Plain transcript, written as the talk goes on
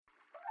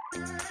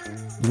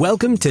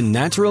Welcome to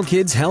Natural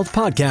Kids Health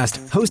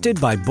Podcast,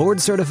 hosted by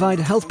board-certified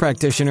health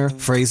practitioner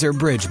Fraser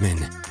Bridgman.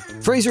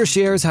 Fraser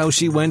shares how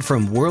she went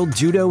from world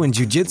judo and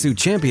jiu-jitsu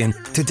champion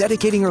to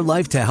dedicating her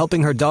life to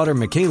helping her daughter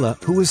Michaela,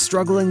 who was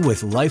struggling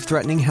with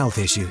life-threatening health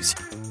issues.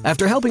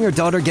 After helping her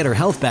daughter get her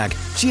health back,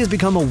 she has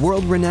become a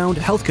world-renowned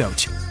health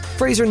coach.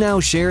 Fraser now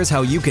shares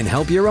how you can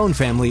help your own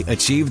family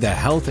achieve the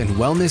health and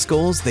wellness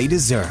goals they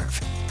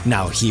deserve.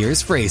 Now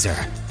here's Fraser.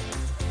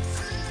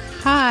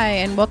 Hi,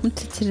 and welcome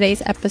to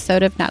today's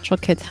episode of Natural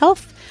Kids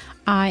Health.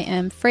 I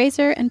am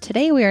Fraser, and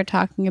today we are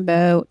talking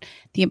about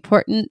the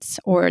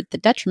importance or the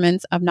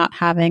detriments of not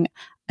having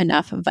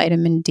enough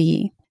vitamin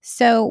D.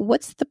 So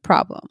what's the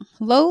problem?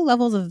 Low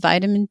levels of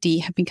vitamin D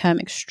have become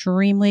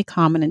extremely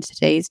common in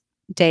today's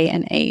day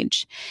and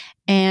age,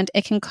 and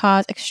it can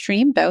cause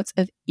extreme bouts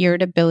of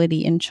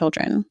irritability in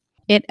children.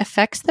 It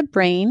affects the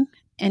brain,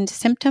 and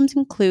symptoms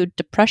include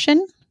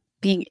depression,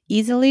 being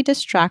easily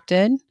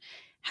distracted,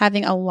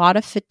 having a lot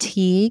of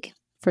fatigue,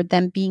 for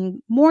them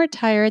being more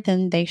tired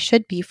than they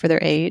should be for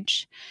their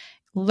age,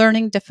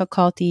 learning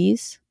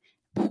difficulties,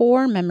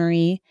 poor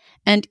memory,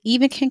 and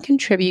even can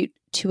contribute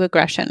to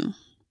aggression.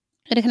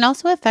 It can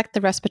also affect the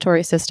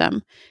respiratory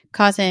system,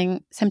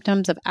 causing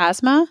symptoms of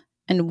asthma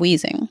and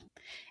wheezing.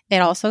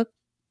 It also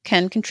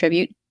can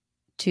contribute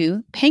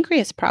to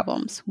pancreas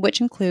problems,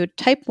 which include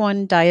type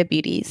 1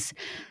 diabetes.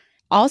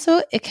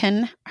 Also, it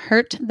can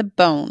hurt the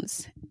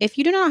bones. If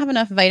you do not have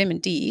enough vitamin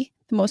D,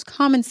 the most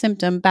common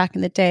symptom back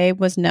in the day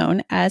was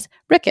known as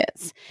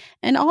rickets.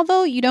 And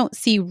although you don't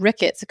see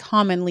rickets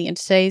commonly in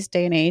today's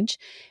day and age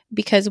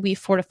because we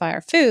fortify our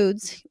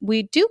foods,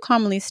 we do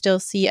commonly still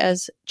see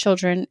as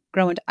children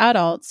grow into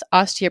adults,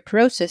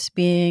 osteoporosis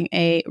being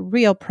a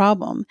real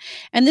problem.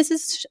 And this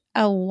is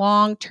a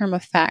long-term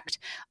effect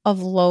of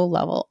low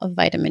level of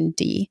vitamin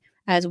D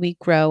as we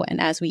grow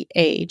and as we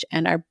age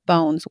and our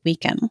bones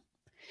weaken.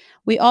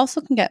 We also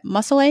can get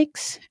muscle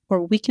aches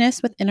or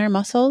weakness within our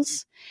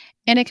muscles,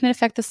 and it can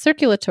affect the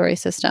circulatory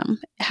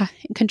system,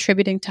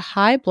 contributing to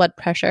high blood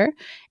pressure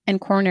and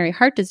coronary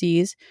heart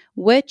disease,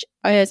 which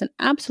is an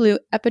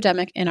absolute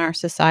epidemic in our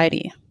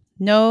society.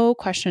 No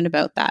question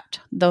about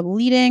that. The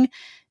leading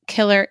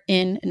killer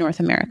in North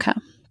America.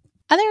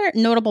 Other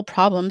notable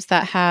problems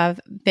that have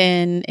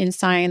been in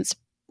science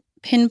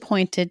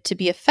pinpointed to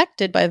be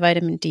affected by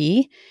vitamin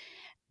D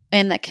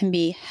and that can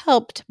be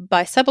helped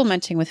by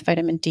supplementing with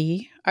vitamin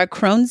D are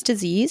Crohn's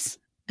disease,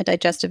 a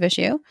digestive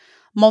issue,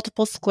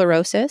 multiple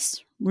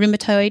sclerosis,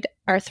 rheumatoid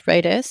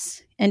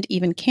arthritis, and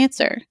even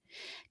cancer.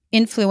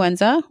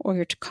 Influenza, or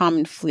your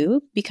common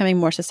flu, becoming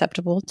more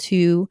susceptible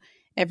to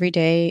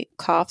everyday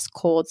coughs,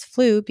 colds,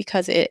 flu,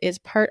 because it is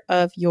part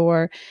of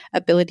your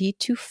ability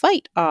to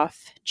fight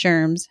off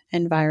germs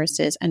and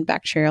viruses and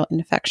bacterial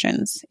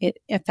infections. It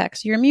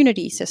affects your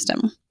immunity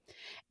system,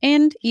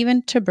 and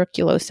even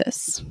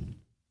tuberculosis.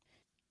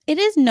 It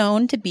is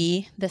known to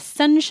be the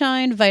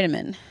sunshine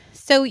vitamin.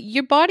 So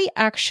your body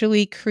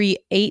actually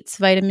creates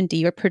vitamin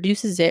D or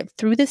produces it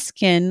through the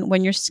skin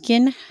when your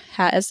skin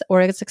has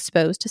or is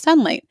exposed to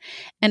sunlight.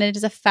 And it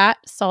is a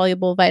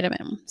fat-soluble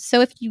vitamin. So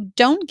if you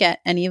don't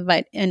get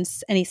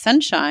any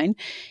sunshine,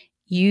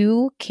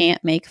 you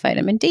can't make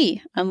vitamin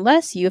D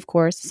unless you, of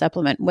course,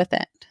 supplement with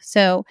it.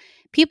 So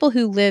people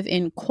who live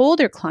in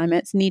colder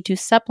climates need to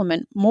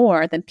supplement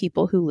more than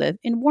people who live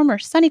in warmer,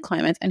 sunny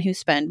climates and who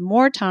spend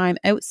more time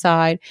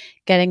outside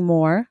getting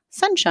more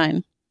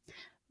sunshine.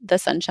 The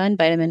sunshine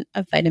vitamin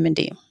of vitamin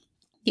D.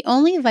 The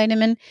only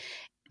vitamin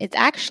is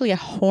actually a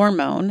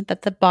hormone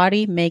that the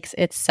body makes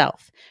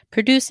itself,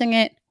 producing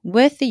it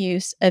with the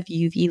use of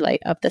UV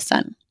light of the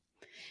sun.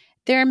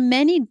 There are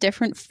many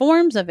different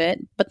forms of it,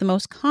 but the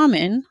most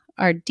common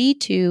are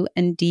D2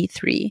 and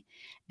D3,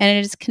 and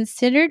it is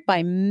considered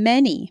by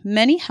many,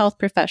 many health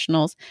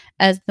professionals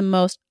as the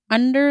most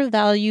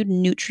undervalued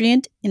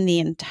nutrient in the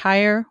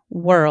entire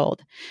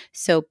world.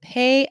 So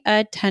pay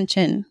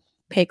attention.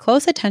 Pay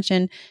close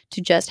attention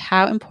to just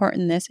how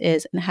important this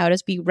is and how it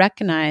is being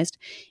recognized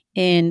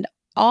in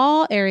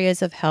all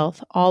areas of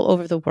health all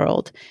over the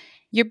world.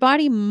 Your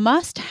body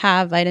must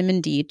have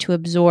vitamin D to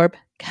absorb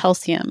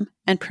calcium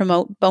and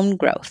promote bone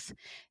growth.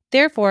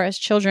 Therefore, as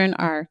children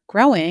are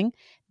growing,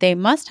 they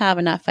must have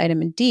enough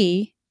vitamin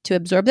D to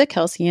absorb the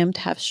calcium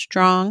to have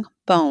strong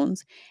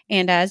bones.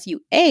 And as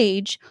you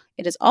age,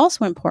 it is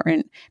also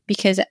important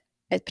because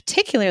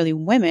particularly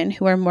women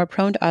who are more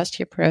prone to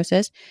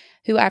osteoporosis,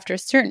 who after a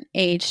certain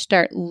age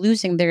start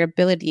losing their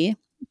ability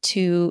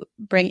to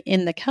bring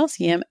in the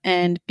calcium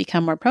and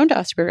become more prone to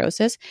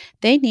osteoporosis,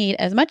 they need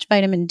as much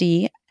vitamin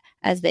D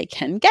as they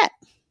can get.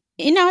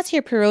 In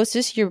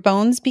osteoporosis, your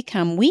bones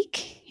become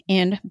weak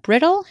and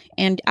brittle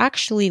and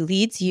actually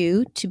leads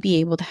you to be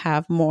able to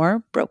have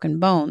more broken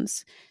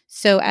bones.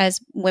 So as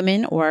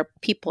women or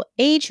people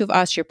age who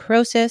have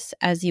osteoporosis,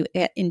 as you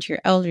get into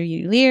your elderly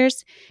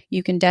years,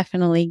 you can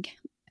definitely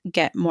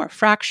get more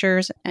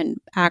fractures and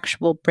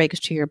actual breaks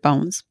to your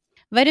bones.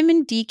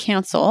 Vitamin D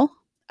Council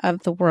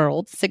of the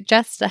World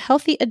suggests a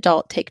healthy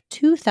adult take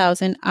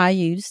 2,000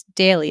 IUs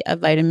daily of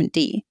vitamin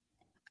D.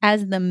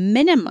 as the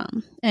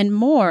minimum and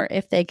more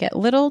if they get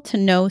little to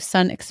no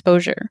sun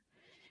exposure.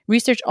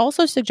 Research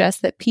also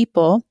suggests that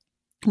people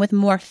with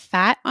more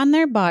fat on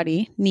their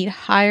body need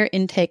higher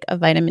intake of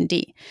vitamin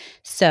D.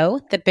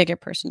 So the bigger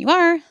person you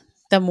are,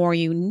 the more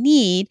you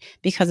need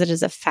because it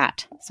is a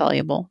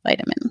fat-soluble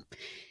vitamin.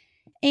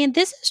 And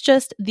this is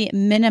just the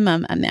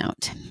minimum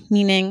amount,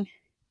 meaning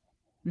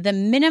the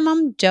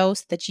minimum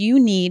dose that you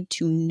need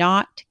to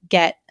not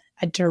get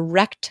a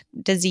direct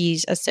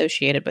disease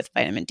associated with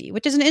vitamin D,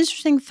 which is an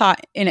interesting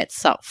thought in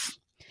itself.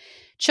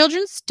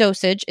 Children's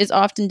dosage is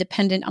often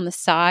dependent on the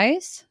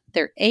size,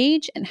 their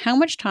age, and how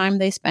much time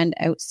they spend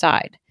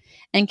outside,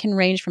 and can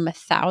range from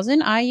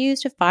 1,000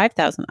 IUs to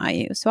 5,000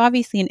 IUs. So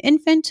obviously an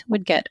infant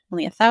would get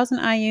only 1,000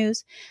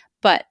 IUs,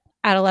 but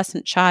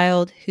adolescent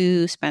child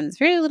who spends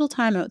very little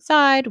time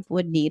outside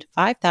would need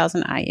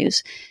 5,000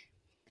 IUs.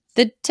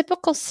 The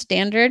typical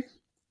standard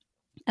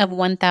of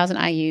 1,000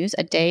 IUs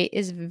a day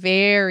is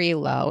very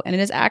low, and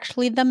it is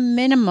actually the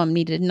minimum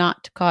needed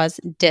not to cause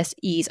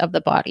dis-ease of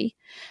the body.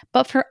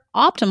 But for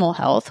optimal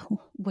health,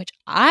 which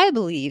I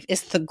believe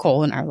is the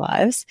goal in our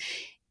lives,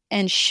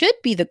 and should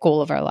be the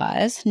goal of our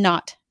lives,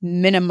 not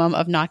minimum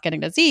of not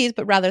getting disease,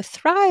 but rather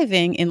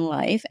thriving in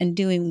life and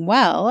doing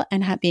well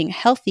and being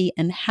healthy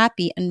and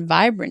happy and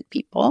vibrant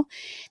people,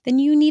 then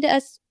you need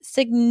a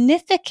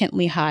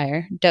significantly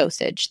higher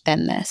dosage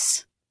than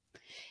this.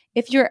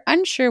 If you're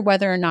unsure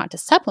whether or not to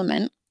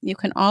supplement, you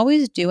can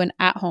always do an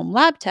at-home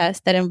lab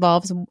test that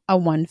involves a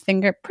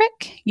one-finger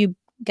prick. You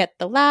get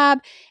the lab,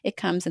 it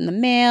comes in the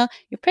mail,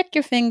 you prick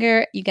your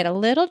finger, you get a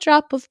little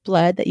drop of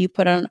blood that you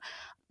put on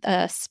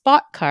a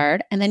spot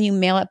card, and then you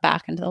mail it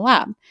back into the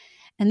lab.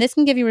 And this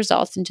can give you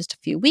results in just a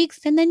few weeks,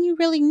 and then you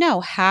really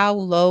know how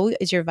low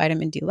is your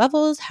vitamin D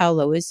levels, how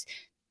low is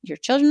your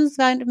children's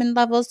vitamin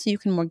levels, so you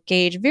can more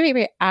gauge very,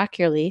 very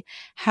accurately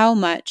how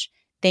much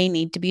they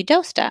need to be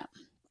dosed at.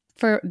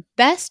 For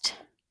best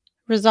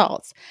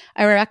results,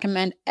 I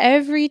recommend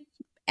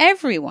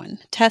everyone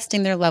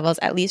testing their levels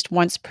at least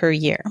once per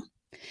year.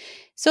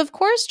 So of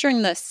course,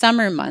 during the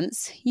summer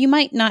months, you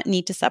might not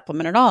need to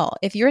supplement at all.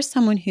 If you're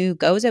someone who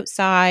goes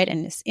outside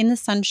and is in the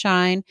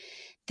sunshine,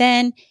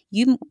 then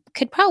you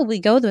could probably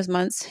go those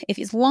months.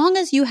 As long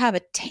as you have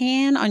a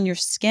tan on your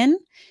skin,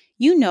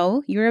 you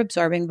know you're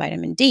absorbing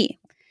vitamin D.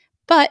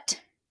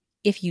 But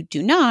if you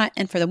do not,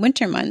 and for the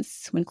winter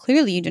months, when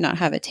clearly you do not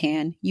have a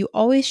tan, you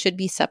always should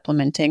be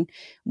supplementing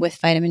with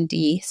vitamin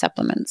D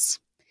supplements.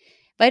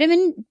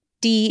 Vitamin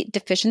D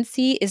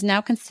deficiency is now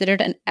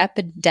considered an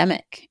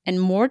epidemic, and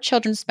more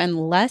children spend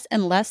less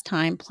and less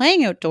time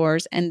playing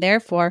outdoors and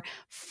therefore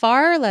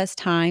far less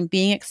time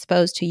being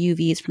exposed to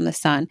UVs from the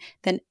sun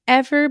than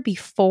ever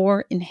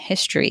before in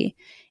history.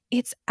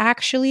 It's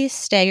actually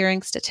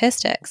staggering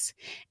statistics.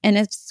 And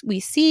as we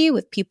see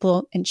with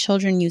people and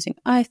children using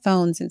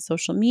iPhones and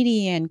social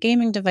media and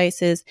gaming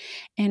devices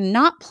and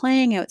not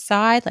playing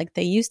outside like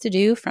they used to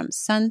do from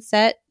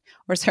sunrise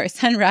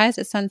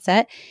to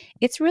sunset,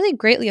 it's really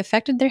greatly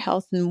affected their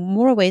health in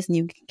more ways than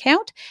you can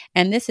count.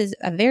 And this is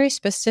a very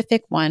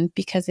specific one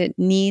because it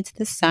needs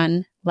the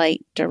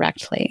sunlight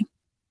directly.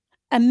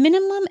 A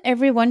minimum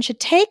everyone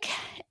should take,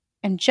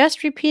 and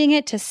just repeating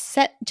it to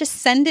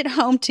send it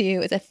home to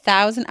you, is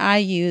 1,000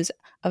 IUs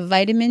of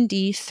vitamin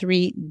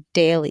D3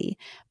 daily.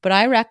 But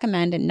I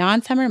recommend in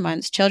non-summer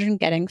months, children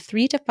getting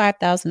 3,000 to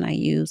 5,000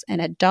 IUs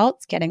and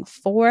adults getting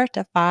 4,000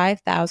 to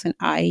 5,000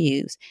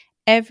 IUs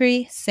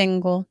every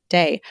single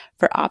day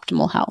for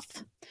optimal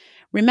health.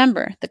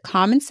 Remember, the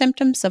common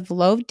symptoms of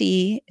low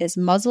D is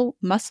muscle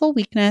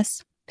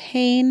weakness,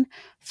 pain,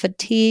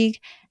 fatigue,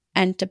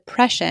 and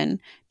depression,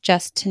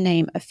 just to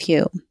name a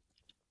few.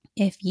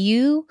 If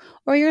you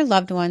or your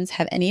loved ones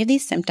have any of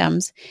these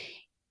symptoms,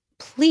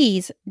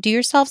 please do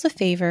yourselves a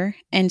favor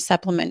and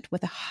supplement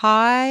with a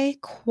high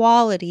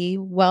quality,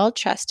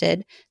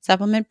 well-trusted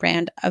supplement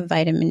brand of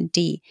vitamin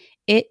D.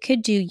 It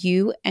could do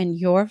you and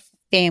your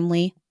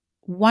family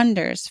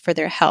wonders for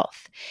their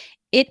health.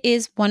 It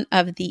is one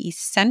of the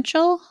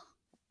essential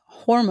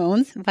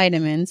hormones,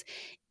 vitamins,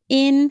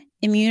 in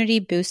immunity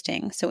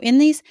boosting. So in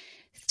these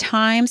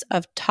times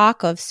of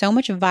talk of so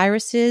much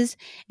viruses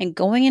and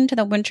going into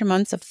the winter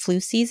months of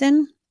flu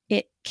season,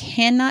 it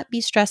cannot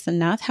be stressed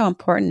enough how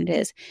important it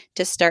is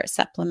to start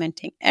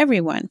supplementing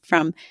everyone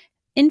from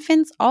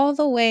infants all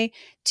the way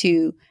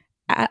to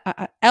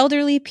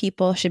elderly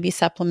people should be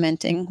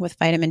supplementing with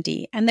vitamin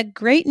D. And the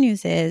great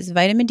news is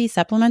vitamin D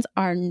supplements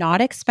are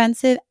not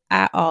expensive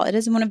at all. It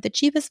is one of the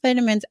cheapest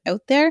vitamins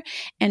out there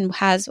and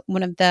has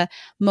one of the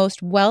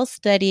most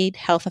well-studied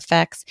health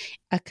effects,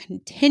 a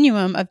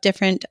continuum of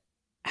different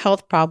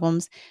health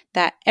problems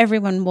that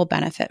everyone will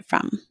benefit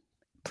from.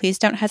 Please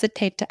don't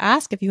hesitate to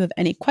ask if you have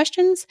any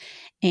questions,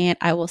 and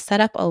I will set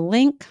up a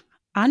link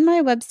on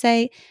my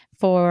website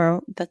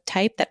for the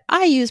type that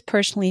I use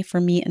personally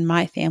for me and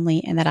my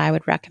family and that I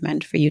would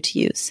recommend for you to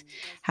use.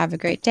 Have a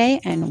great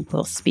day, and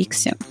we'll speak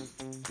soon.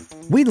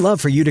 We'd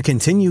love for you to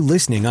continue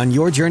listening on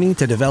your journey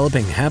to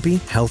developing happy,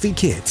 healthy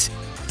kids.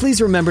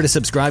 Please remember to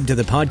subscribe to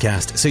the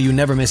podcast so you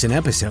never miss an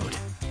episode.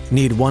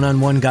 Need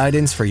one-on-one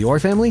guidance for your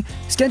family?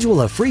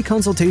 Schedule a free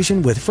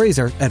consultation with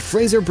Fraser at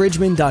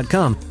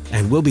FraserBridgman.com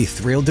and we'll be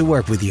thrilled to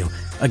work with you.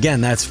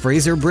 Again, that's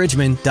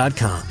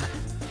FraserBridgman.com.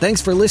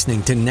 Thanks for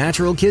listening to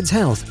Natural Kids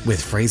Health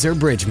with Fraser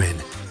Bridgman.